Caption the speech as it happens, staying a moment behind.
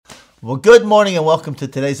Well, good morning and welcome to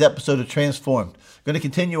today's episode of Transformed. We're going to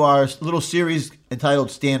continue our little series entitled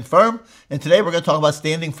Stand Firm, and today we're going to talk about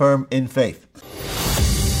standing firm in faith.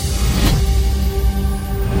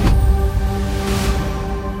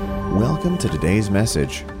 Welcome to today's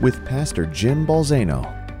message with Pastor Jim Balzano.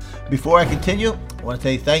 Before I continue, I want to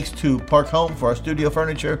say thanks to Park Home for our studio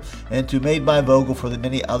furniture and to Made by Vogel for the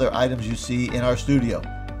many other items you see in our studio.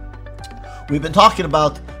 We've been talking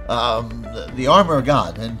about the armor of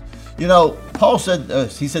God, and you know, Paul said,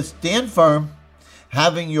 he said, stand firm,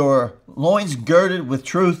 having your loins girded with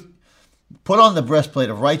truth, put on the breastplate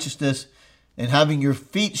of righteousness, and having your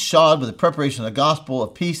feet shod with the preparation of the gospel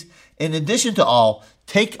of peace. In addition to all,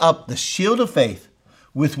 take up the shield of faith,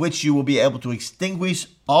 with which you will be able to extinguish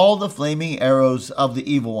all the flaming arrows of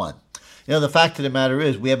the evil one. You know, the fact of the matter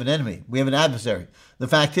is, we have an enemy. We have an adversary. The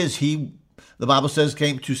fact is, the Bible says,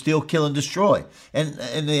 came to steal, kill, and destroy. And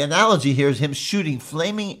the analogy here is him shooting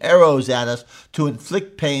flaming arrows at us to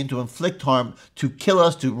inflict pain, to inflict harm, to kill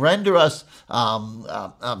us, to render us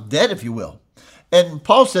dead, if you will. And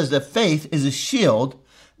Paul says that faith is a shield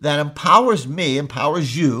that empowers me,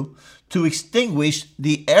 empowers you, to extinguish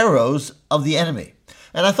the arrows of the enemy.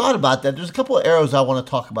 And I thought about that. There's a couple of arrows I want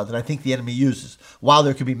to talk about that I think the enemy uses. While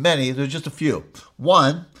there could be many, there's just a few.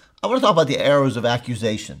 One, I want to talk about the arrows of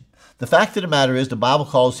accusation. The fact of the matter is, the Bible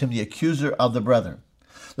calls him the accuser of the brethren.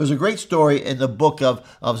 There's a great story in the book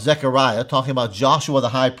of Zechariah talking about Joshua the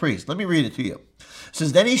high priest. Let me read it to you. It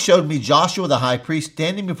says, Then he showed me Joshua the high priest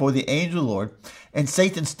standing before the angel of the Lord, and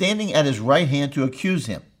Satan standing at his right hand to accuse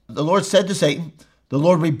him. The Lord said to Satan, The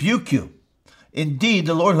Lord rebuke you. Indeed,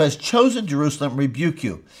 the Lord who has chosen Jerusalem rebuke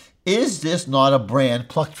you. Is this not a brand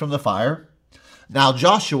plucked from the fire? Now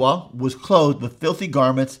Joshua was clothed with filthy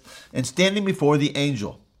garments and standing before the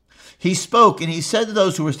angel. He spoke, and he said to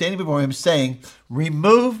those who were standing before him, saying,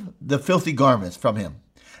 Remove the filthy garments from him.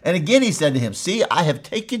 And again he said to him, See, I have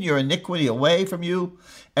taken your iniquity away from you,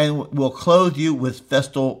 and will clothe you with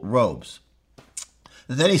festal robes.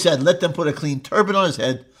 And then he said, Let them put a clean turban on his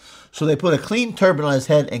head. So they put a clean turban on his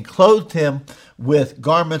head and clothed him with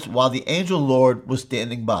garments while the angel of the Lord was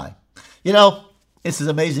standing by. You know, it's an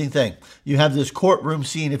amazing thing. You have this courtroom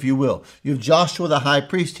scene, if you will. You have Joshua the high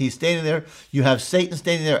priest. He's standing there. You have Satan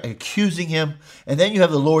standing there accusing him. And then you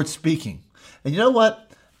have the Lord speaking. And you know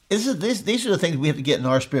what? These are the things we have to get in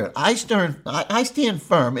our spirit. I stand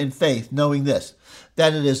firm in faith knowing this,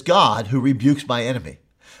 that it is God who rebukes my enemy.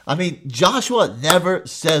 I mean, Joshua never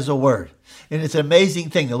says a word. And it's an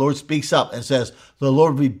amazing thing. The Lord speaks up and says, The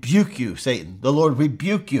Lord rebuke you, Satan. The Lord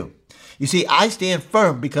rebuke you. You see, I stand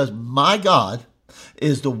firm because my God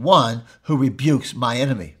is the one who rebukes my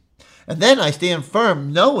enemy. And then I stand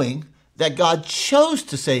firm knowing that God chose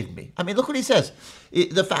to save me. I mean, look what he says.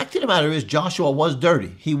 The fact of the matter is, Joshua was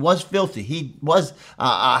dirty. He was filthy. He was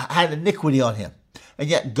had iniquity on him. And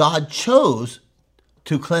yet God chose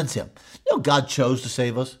to cleanse him. You know, God chose to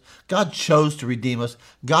save us. God chose to redeem us.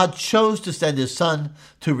 God chose to send his son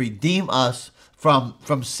to redeem us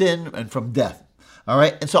from sin and from death. All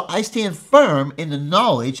right? And so I stand firm in the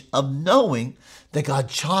knowledge of knowing that God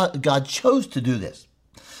chose to do this.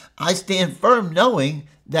 I stand firm knowing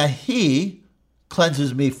that he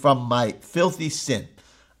cleanses me from my filthy sin.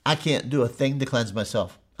 I can't do a thing to cleanse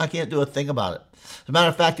myself. I can't do a thing about it. As a matter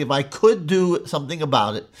of fact, if I could do something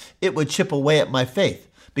about it, it would chip away at my faith,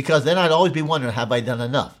 because then I'd always be wondering, have I done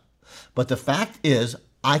enough? But the fact is,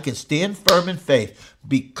 I can stand firm in faith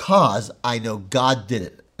because I know God did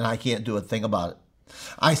it, and I can't do a thing about it.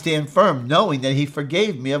 I stand firm knowing that he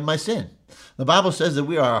forgave me of my sin. The Bible says that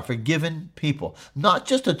we are a forgiven people, not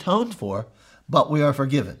just atoned for, but we are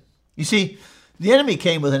forgiven. You see, the enemy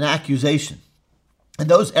came with an accusation, and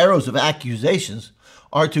those arrows of accusations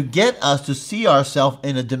are to get us to see ourselves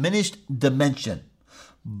in a diminished dimension.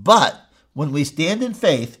 But when we stand in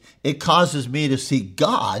faith, it causes me to see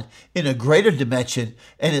God in a greater dimension,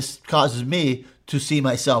 and it causes me to see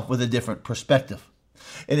myself with a different perspective.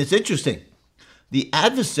 And it's interesting. The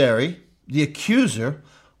adversary, the accuser,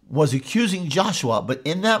 was accusing Joshua, but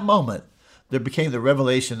in that moment, there became the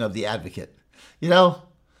revelation of the advocate. You know,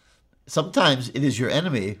 sometimes it is your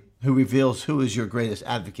enemy who reveals who is your greatest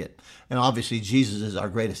advocate. And obviously, Jesus is our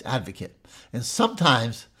greatest advocate. And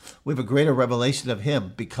sometimes we have a greater revelation of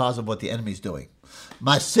him because of what the enemy's doing.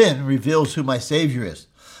 My sin reveals who my Savior is.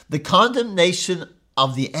 The condemnation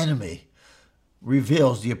of the enemy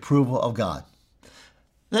reveals the approval of God.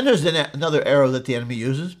 Then there's another arrow that the enemy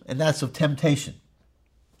uses, and that's of temptation.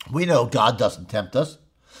 We know God doesn't tempt us.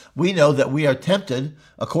 We know that we are tempted,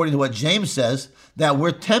 according to what James says, that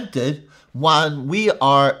we're tempted when we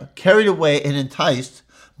are carried away and enticed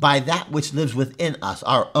by that which lives within us,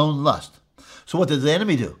 our own lust. So what does the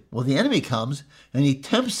enemy do? Well, the enemy comes and he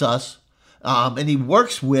tempts us, and he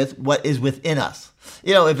works with what is within us.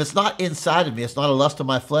 If it's not inside of me, it's not a lust of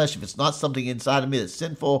my flesh. If it's not something inside of me that's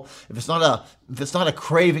sinful, if it's not a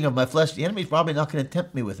craving of my flesh, the enemy's probably not going to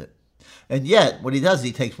tempt me with it. And yet, what he does,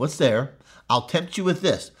 he takes what's there. I'll tempt you with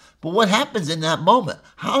this. But what happens in that moment?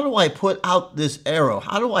 How do I put out this arrow?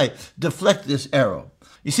 How do I deflect this arrow?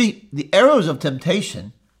 You see, the arrows of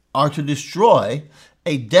temptation are to destroy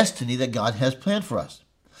a destiny that God has planned for us.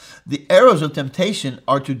 The arrows of temptation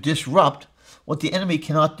are to disrupt what the enemy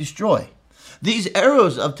cannot destroy. These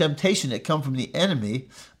arrows of temptation that come from the enemy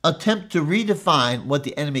attempt to redefine what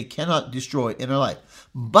the enemy cannot destroy in our life.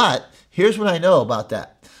 But here's what I know about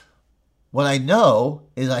that. What I know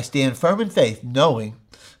is I stand firm in faith, knowing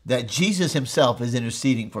that Jesus himself is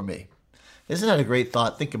interceding for me. Isn't that a great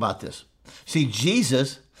thought? Think about this. See,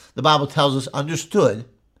 Jesus, the Bible tells us, understood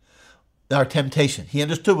our temptation. He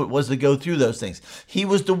understood what it was to go through those things. He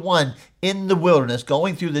was the one in the wilderness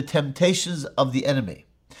going through the temptations of the enemy.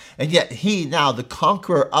 And yet he, now the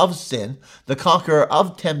conqueror of sin, the conqueror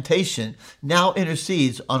of temptation, now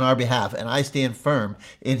intercedes on our behalf, and I stand firm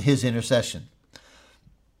in his intercession.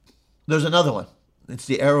 There's another one. It's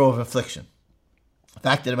the arrow of affliction. The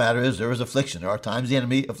fact of the matter is, there is affliction. There are times the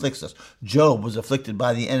enemy afflicts us. Job was afflicted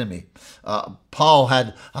by the enemy. Paul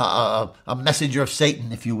had a messenger of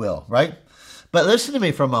Satan, if you will, right? But listen to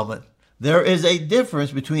me for a moment. There is a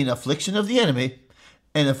difference between affliction of the enemy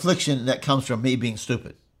and affliction that comes from me being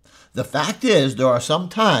stupid. The fact is, there are some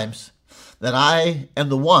times that I am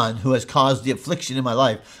the one who has caused the affliction in my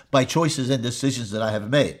life by choices and decisions that I have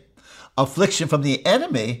made. Affliction from the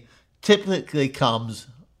enemy typically comes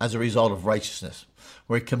as a result of righteousness,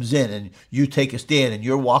 where it comes in and you take a stand and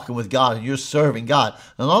you're walking with God and you're serving God.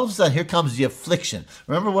 And all of a sudden, here comes the affliction.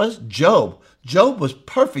 Remember what it was? Job. Job was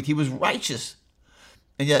perfect. He was righteous.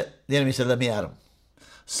 And yet the enemy said, let me at him.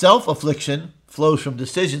 Self-affliction flows from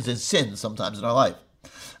decisions and sins sometimes in our life.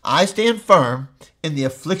 I stand firm in the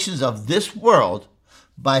afflictions of this world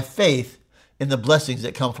by faith in the blessings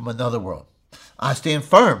that come from another world. I stand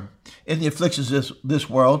firm in the afflictions of this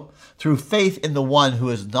world through faith in the one who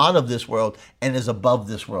is not of this world and is above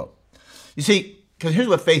this world. You see, because here's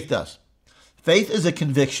what faith does. Faith is a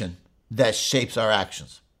conviction that shapes our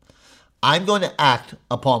actions. I'm going to act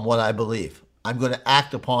upon what I believe. I'm going to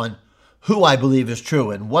act upon who I believe is true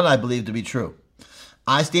and what I believe to be true.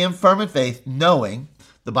 I stand firm in faith, knowing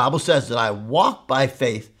the Bible says that I walk by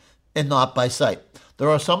faith and not by sight. There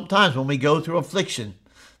are some times when we go through affliction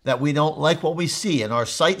that we don't like what we see, and our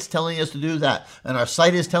sight's telling us to do that, and our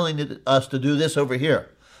sight is telling us to do this over here.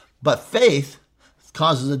 But faith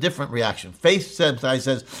causes a different reaction. Faith sometimes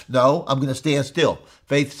says, no, I'm going to stand still.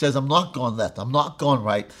 Faith says, I'm not going left. I'm not going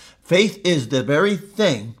right. Faith is the very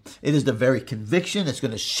thing. It is the very conviction that's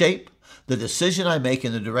going to shape the decision I make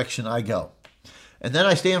in the direction I go. And then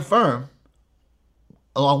I stand firm,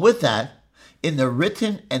 along with that, in the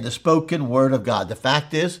written and the spoken word of God. The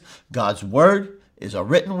fact is, God's word is a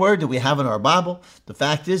written word that we have in our Bible. The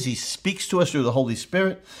fact is, he speaks to us through the Holy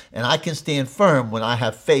Spirit, and I can stand firm when I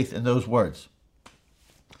have faith in those words.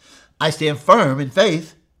 I stand firm in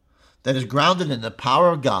faith that is grounded in the power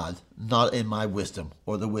of God, not in my wisdom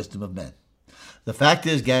or the wisdom of men. The fact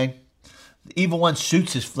is, gang, the evil one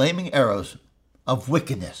shoots his flaming arrows of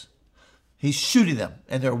wickedness. He's shooting them,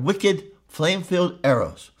 and they're wicked, flame-filled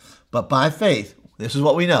arrows. But by faith, this is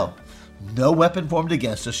what we know, no weapon formed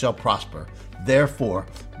against us shall prosper. Therefore,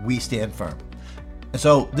 we stand firm. And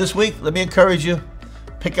so this week, let me encourage you,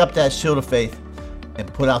 pick up that shield of faith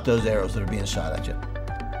and put out those arrows that are being shot at you.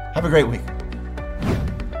 Have a great week.